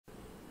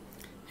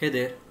Hey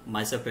there,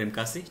 myself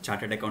Premkasi,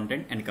 Chartered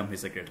Accountant and Company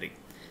Secretary.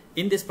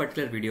 In this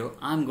particular video,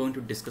 I'm going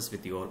to discuss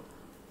with you all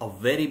a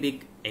very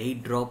big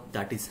airdrop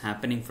that is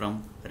happening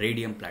from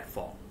Raydium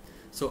platform.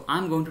 So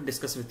I'm going to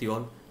discuss with you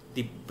all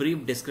the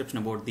brief description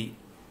about the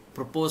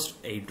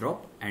proposed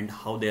airdrop and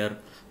how they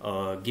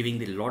are giving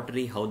the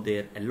lottery, how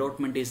their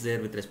allotment is there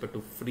with respect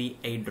to free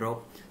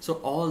airdrop. So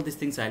all these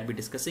things I'll be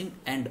discussing,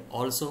 and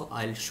also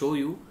I'll show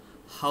you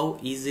how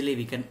easily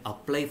we can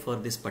apply for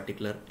this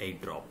particular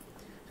airdrop.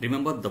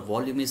 Remember, the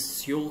volume is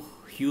so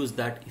huge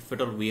that if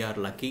at all we are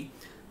lucky,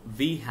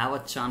 we have a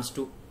chance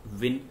to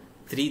win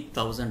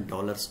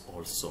 $3,000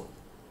 also.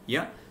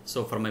 Yeah,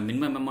 so from a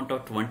minimum amount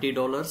of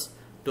 $20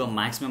 to a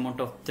maximum amount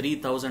of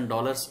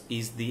 $3,000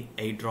 is the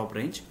airdrop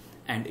range.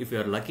 And if you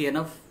are lucky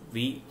enough,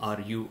 we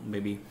or you may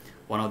be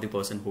one of the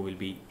person who will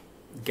be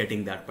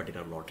getting that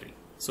particular lottery.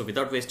 So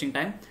without wasting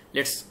time,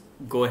 let's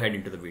go ahead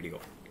into the video.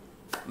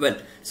 Well,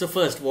 so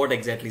first, what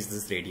exactly is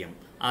this Raydium?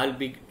 I'll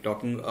be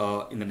talking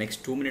in the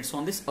next 2 minutes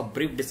on this, a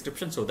brief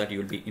description so that you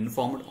will be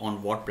informed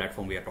on what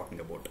platform we are talking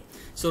about.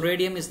 So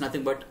Raydium is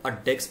nothing but a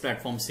DEX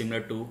platform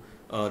similar to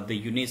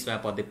the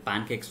Uniswap or the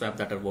PancakeSwap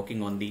that are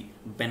working on the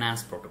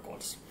Binance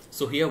protocols.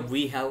 So here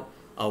we have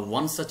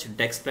one such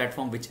DEX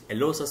platform which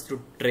allows us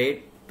to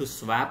trade, to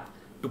swap,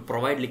 to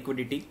provide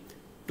liquidity,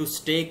 to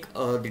stake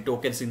the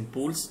tokens in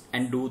pools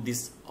and do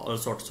this all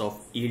sorts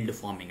of yield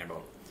farming and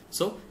all.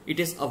 So it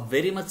is a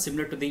very much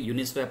similar to the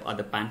Uniswap or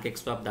the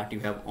PancakeSwap that you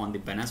have on the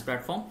Binance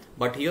platform,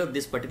 but here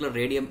this particular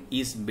Raydium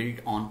is built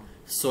on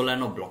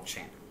Solana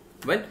blockchain.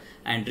 Well,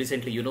 and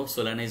recently, you know,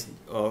 Solana is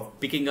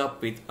picking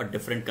up with a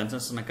different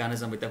consensus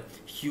mechanism with a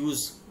huge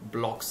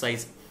block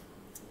size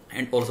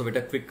and also with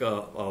a quick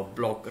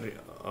block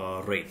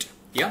rate.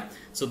 Yeah,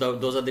 so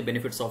those are the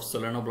benefits of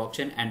Solana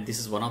blockchain, and this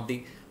is one of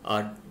the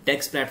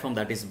DEX platform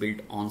that is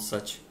built on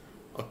such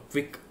a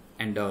quick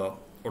and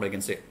what I can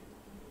say,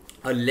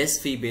 a less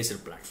fee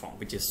based platform,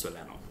 which is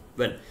Solana.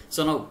 Well,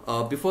 so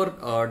now before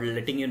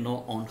letting you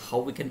know on how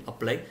we can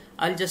apply,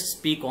 I'll just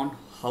speak on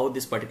how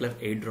this particular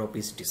airdrop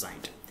is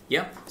designed.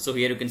 Yeah, so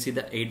here you can see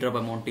the airdrop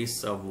amount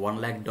is $1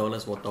 lakh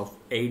worth of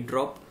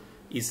airdrop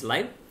is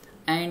live,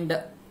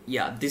 and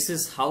yeah, this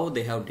is how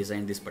they have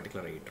designed this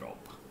particular airdrop.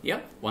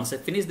 Yeah, once I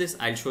finish this,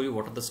 I'll show you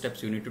what are the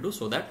steps you need to do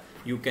so that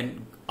you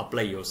can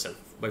apply yourself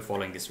by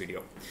following this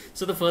video.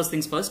 So the first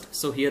things first,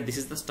 so here this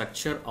is the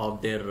structure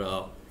of their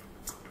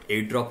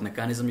airdrop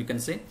mechanism, you can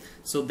say.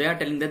 So they are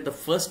telling that the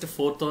first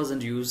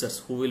 4,000 users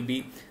who will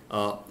be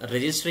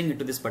registering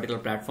into this particular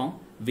platform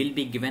will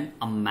be given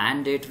a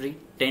mandatory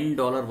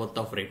 $10 worth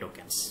of Ray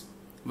tokens.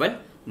 Well,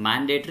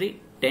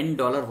 mandatory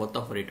 $10 worth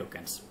of Ray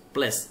tokens,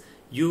 plus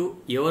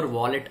your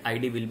wallet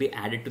ID will be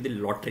added to the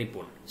lottery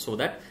pool, so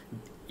that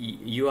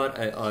your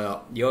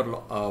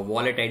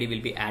wallet ID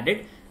will be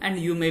added and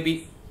you may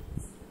be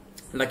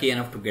lucky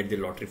enough to get the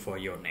lottery for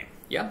your name.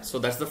 Yeah, so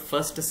that's the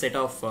first set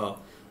of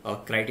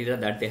criteria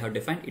that they have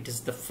defined. It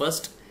is the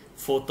first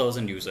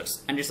 4,000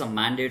 users, and it's a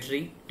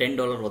mandatory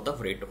 $10 worth of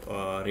Ray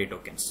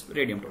tokens,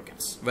 Raydium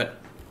tokens. Well,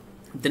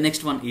 the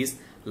next one is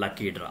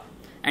lucky draw,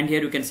 and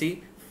here you can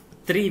see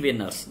 3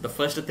 winners. The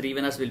first 3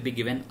 winners will be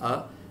given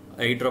a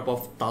airdrop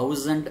of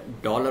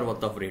 $1,000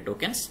 worth of Ray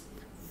tokens.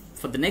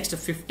 For the next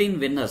 15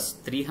 winners,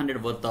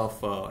 $300 worth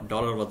of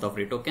dollar worth of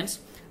Ray tokens.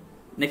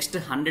 Next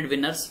 100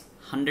 winners,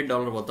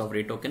 $100 worth of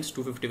Ray tokens.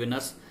 250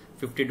 winners,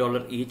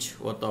 $50 each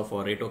worth of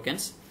Ray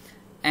tokens.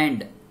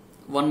 And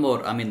one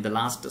more, I mean the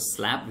last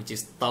slab, which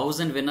is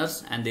 1,000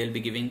 winners, and they'll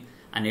be giving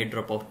an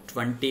airdrop of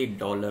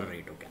 $20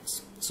 Ray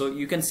tokens. So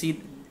you can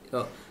see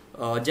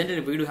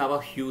generally we do have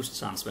a huge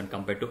chance when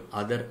compared to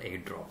other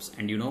airdrops,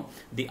 and you know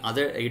the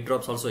other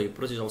airdrops also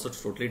approach is also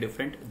totally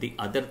different. The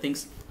other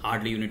things,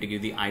 hardly you need to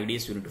give the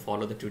IDs, you need to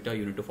follow the Twitter,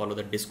 you need to follow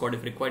the Discord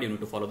if required, you need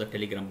to follow the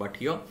Telegram, but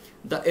here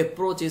the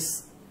approach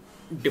is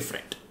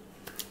different.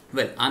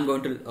 Well, I'm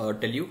going to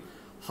tell you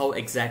how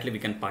exactly we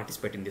can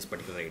participate in this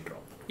particular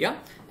airdrop. Yeah,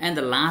 and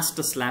the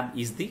last slab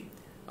is the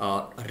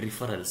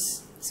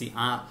referrals. See,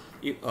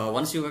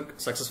 once you are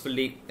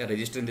successfully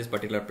registered in this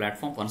particular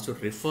platform, once you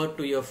refer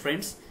to your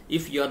friends,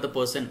 if you are the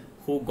person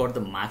who got the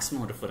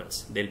maximum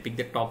referrals, they'll pick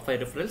the top 5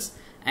 referrals,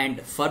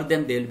 and for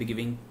them they will be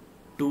giving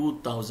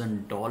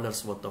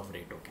 $2,000 worth of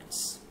Ray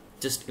tokens.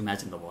 Just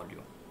imagine the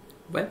volume.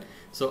 Well,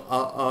 so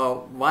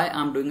why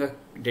I'm doing a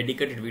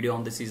dedicated video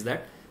on this is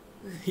that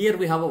here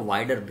we have a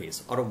wider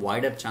base or a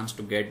wider chance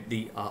to get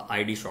the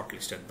ID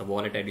shortlisted, the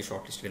wallet ID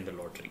shortlisted in the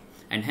lottery,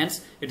 and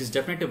hence it is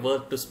definitely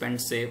worth to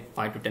spend say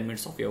 5 to 10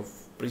 minutes of your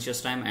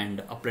precious time and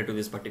apply to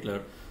this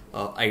particular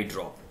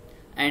airdrop.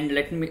 And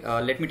let me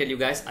tell you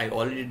guys, I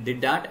already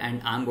did that,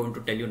 and I'm going to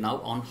tell you now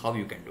on how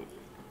you can do.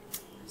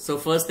 So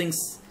first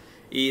things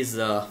is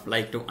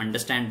like to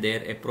understand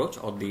their approach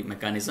or the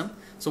mechanism.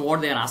 So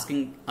what they are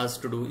asking us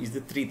to do is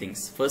the 3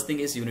 things. First thing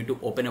is you need to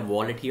open a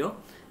wallet here.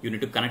 You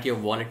need to connect your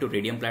wallet to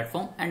Raydium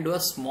platform and do a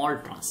small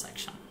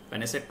transaction.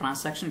 When I say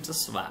transaction, it's a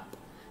swap.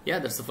 Yeah,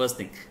 that's the first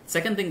thing.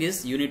 Second thing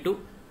is you need to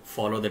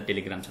follow the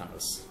Telegram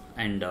channels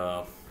and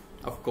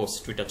of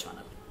course Twitter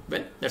channel.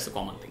 Well, that's a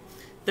common thing.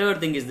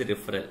 Third thing is the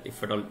referral.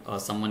 If at all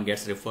someone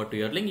gets referred to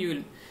your link,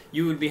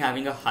 you will be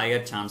having a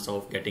higher chance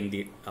of getting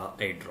the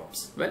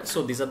airdrops. Well,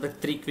 so these are the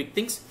 3 quick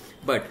things,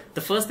 but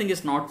the first thing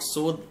is not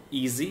so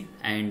easy,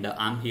 and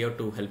I'm here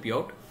to help you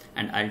out,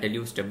 and I'll tell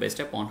you step by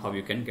step on how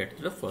you can get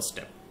to the first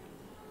step.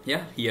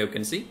 Yeah, here you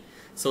can see.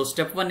 So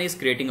step 1 is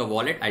creating a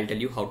wallet. I'll tell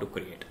you how to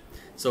create.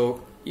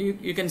 So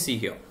you can see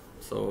here.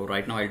 So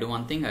right now I'll do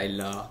one thing.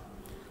 I'll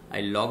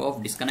log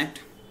off,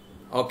 disconnect.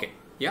 Okay,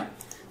 yeah.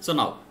 So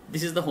now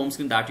this is the home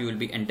screen that you will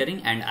be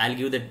entering, and I'll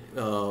give the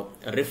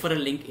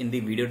referral link in the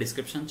video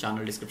description,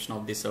 channel description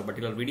of this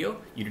particular video.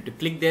 You need to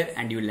click there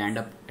and you will land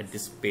up at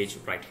this page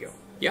right here.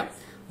 Yeah.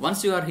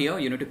 Once you are here,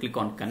 you need to click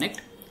on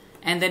connect,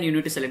 and then you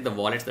need to select the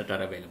wallets that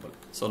are available.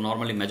 So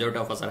normally majority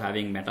of us are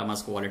having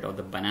MetaMask wallet or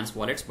the Binance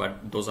wallets,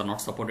 but those are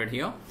not supported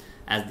here,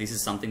 as this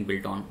is something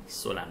built on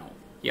Solana.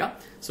 Yeah.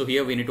 So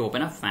here we need to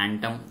open a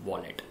Phantom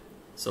wallet.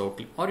 So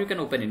or you can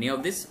open any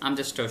of this. I'm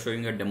just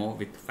showing a demo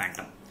with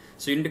Phantom.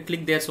 So you need to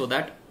click there so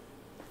that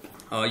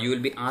you will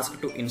be asked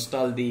to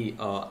install the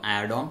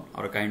add-on,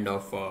 or a kind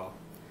of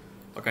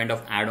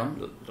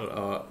add-on,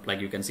 like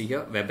you can see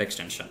here, web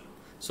extension.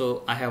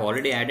 So I have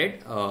already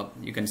added,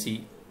 you can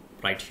see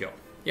right here.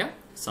 Yeah,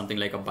 something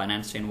like a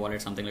Binance Chain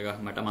wallet, something like a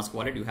MetaMask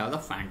wallet. You have the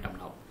Phantom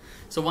now.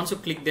 So once you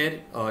click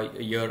there,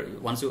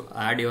 once you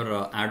add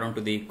your add-on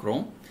to the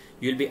Chrome,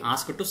 you will be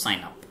asked to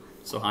sign up.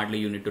 So hardly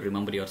you need to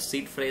remember your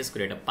seed phrase,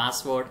 create a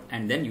password,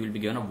 and then you will be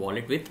given a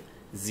wallet with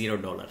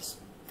 $0.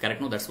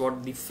 Correct? No, that's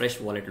what the fresh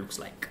wallet looks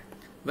like.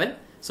 Well,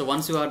 so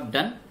once you are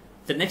done,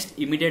 the next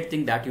immediate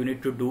thing that you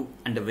need to do,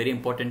 and the very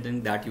important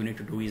thing that you need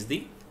to do, is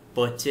the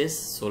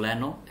purchase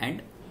Solana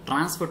and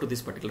transfer to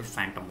this particular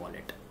Phantom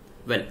wallet.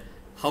 Well,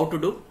 how to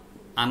do?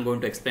 I'm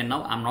going to explain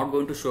now. I'm not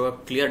going to show a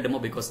clear demo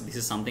because this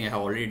is something I have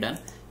already done.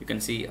 You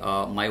can see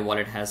my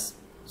wallet has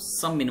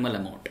some minimal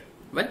amount.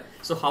 Well,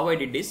 so how I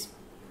did this,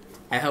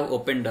 I have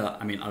opened,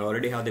 I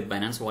already have the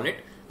Binance wallet.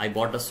 I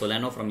bought the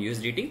Solana from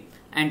USDT,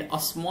 and a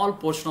small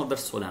portion of that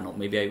Solana,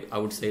 maybe I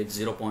would say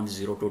 $0.02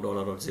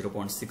 or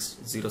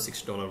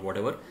 $0.606,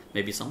 whatever,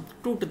 maybe some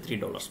 $2 to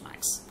 $3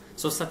 max.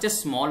 So such a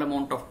small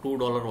amount of $2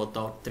 worth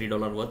or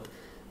 $3 worth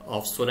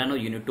of Solana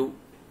you need to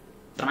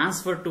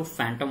transfer to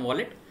Phantom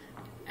wallet,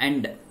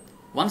 and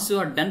once you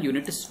are done, you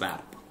need to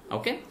swap.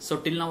 Okay, so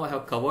till now I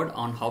have covered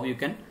on how you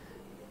can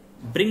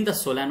bring the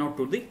Solana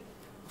to the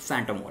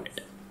Phantom wallet.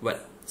 Well,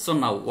 so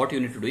now what you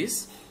need to do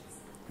is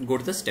go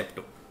to the step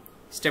 2.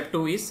 Step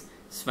 2 is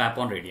swap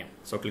on Raydium.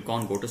 So click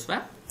on go to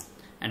swap,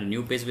 and a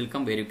new page will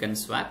come where you can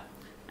swap,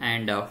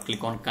 and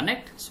click on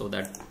connect, so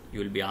that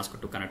you will be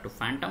asked to connect to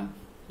Phantom.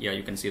 Yeah,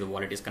 you can see the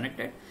wallet is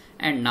connected,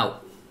 and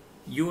now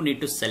you need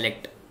to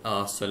select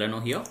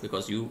Solana here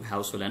because you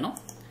have Solana.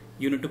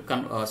 You need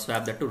to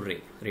swap that to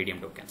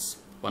Raydium tokens.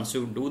 Once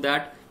you do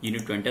that, you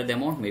need to enter the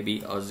amount,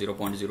 maybe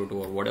 0.02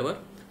 or whatever.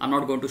 I'm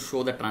not going to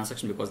show the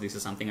transaction because this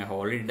is something I have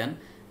already done,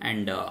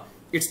 and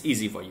it's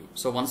easy for you.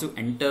 So once you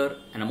enter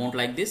an amount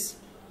like this,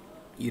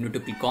 you need to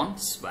click on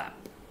swap.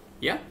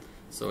 Yeah,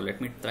 so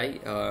let me try,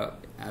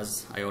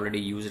 as I already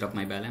used up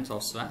my balance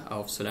of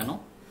Solana.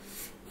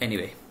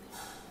 Anyway,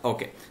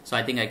 okay, so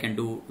I think I can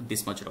do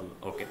this much.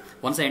 Okay,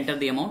 once I enter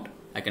the amount,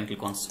 I can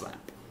click on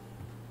swap,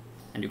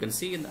 and you can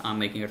see I'm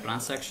making a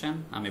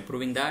transaction. I'm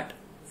approving that,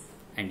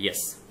 and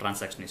yes,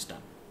 transaction is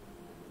done.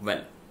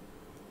 Well,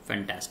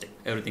 fantastic,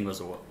 everything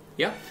was over.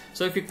 Yeah,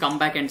 so if you come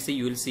back and see,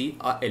 you will see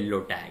a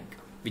yellow tag,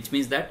 which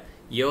means that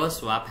your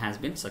swap has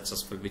been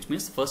successful, which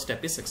means first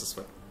step is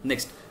successful.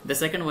 Next, the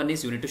second one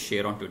is you need to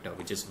share on Twitter,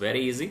 which is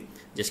very easy.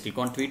 Just click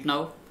on tweet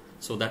now,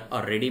 so that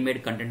a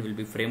ready-made content will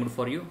be framed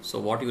for you. So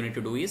what you need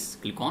to do is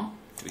click on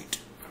tweet.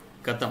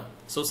 Khatam.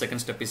 So second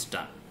step is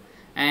done.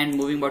 And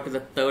moving back to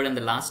the third and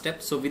the last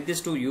step. So with this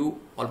two,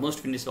 you almost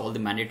finished all the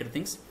mandatory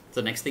things.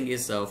 So next thing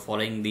is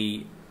following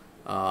the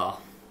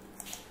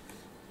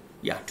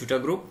Twitter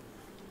group.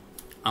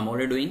 I'm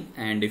already doing,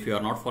 and if you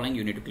are not following,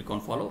 you need to click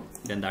on follow,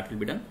 then that will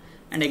be done.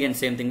 And again,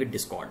 same thing with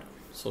Discord.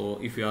 So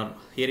if you are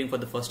hearing for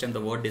the first time the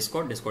word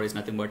Discord is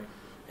nothing but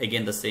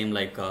again the same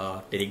like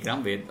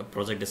Telegram, where the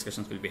project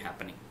discussions will be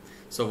happening.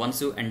 So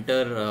once you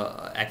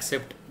enter,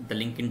 accept the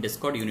link in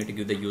Discord, you need to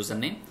give the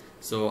username.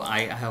 So I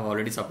have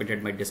already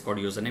submitted my Discord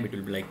username. It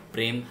will be like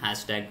Prem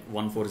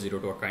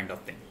 #1402 or kind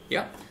of thing.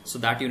 Yeah. So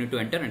that you need to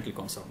enter and click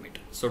on submit.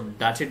 So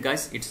that's it,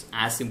 guys. It's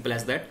as simple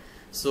as that.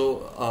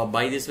 So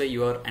by this way,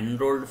 you are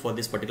enrolled for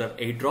this particular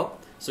airdrop.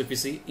 So if you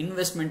see,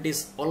 investment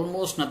is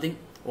almost nothing.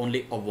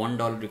 Only a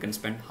 $1 you can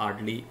spend,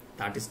 hardly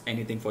that is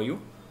anything for you.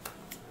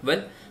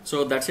 Well,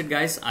 so that's it,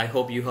 guys. I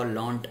hope you have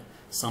learned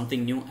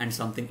something new and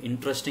something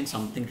interesting,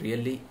 something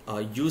really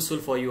useful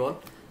for you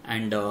all.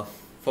 And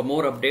for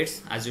more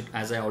updates,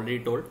 as I already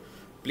told,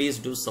 please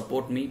do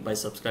support me by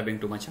subscribing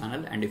to my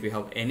channel. And if you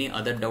have any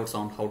other doubts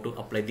on how to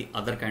apply the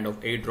other kind of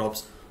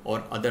airdrops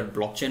or other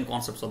blockchain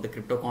concepts or the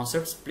crypto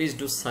concepts, please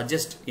do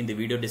suggest in the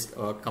video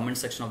comment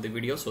section of the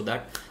video, so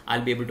that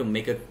I'll be able to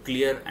make a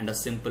clear and a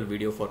simple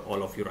video for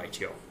all of you right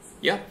here.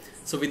 Yeah,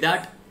 so with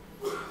that,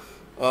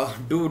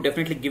 do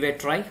definitely give it a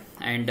try.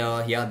 And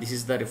yeah, this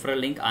is the referral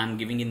link I'm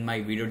giving in my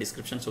video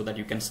description, so that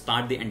you can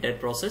start the entire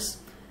process.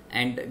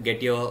 and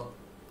get your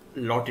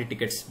lottery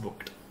tickets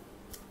booked.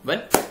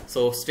 Well,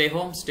 so stay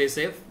home, stay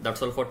safe.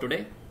 That's all for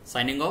today.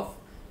 Signing off.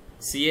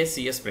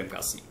 CACS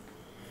Premkasi.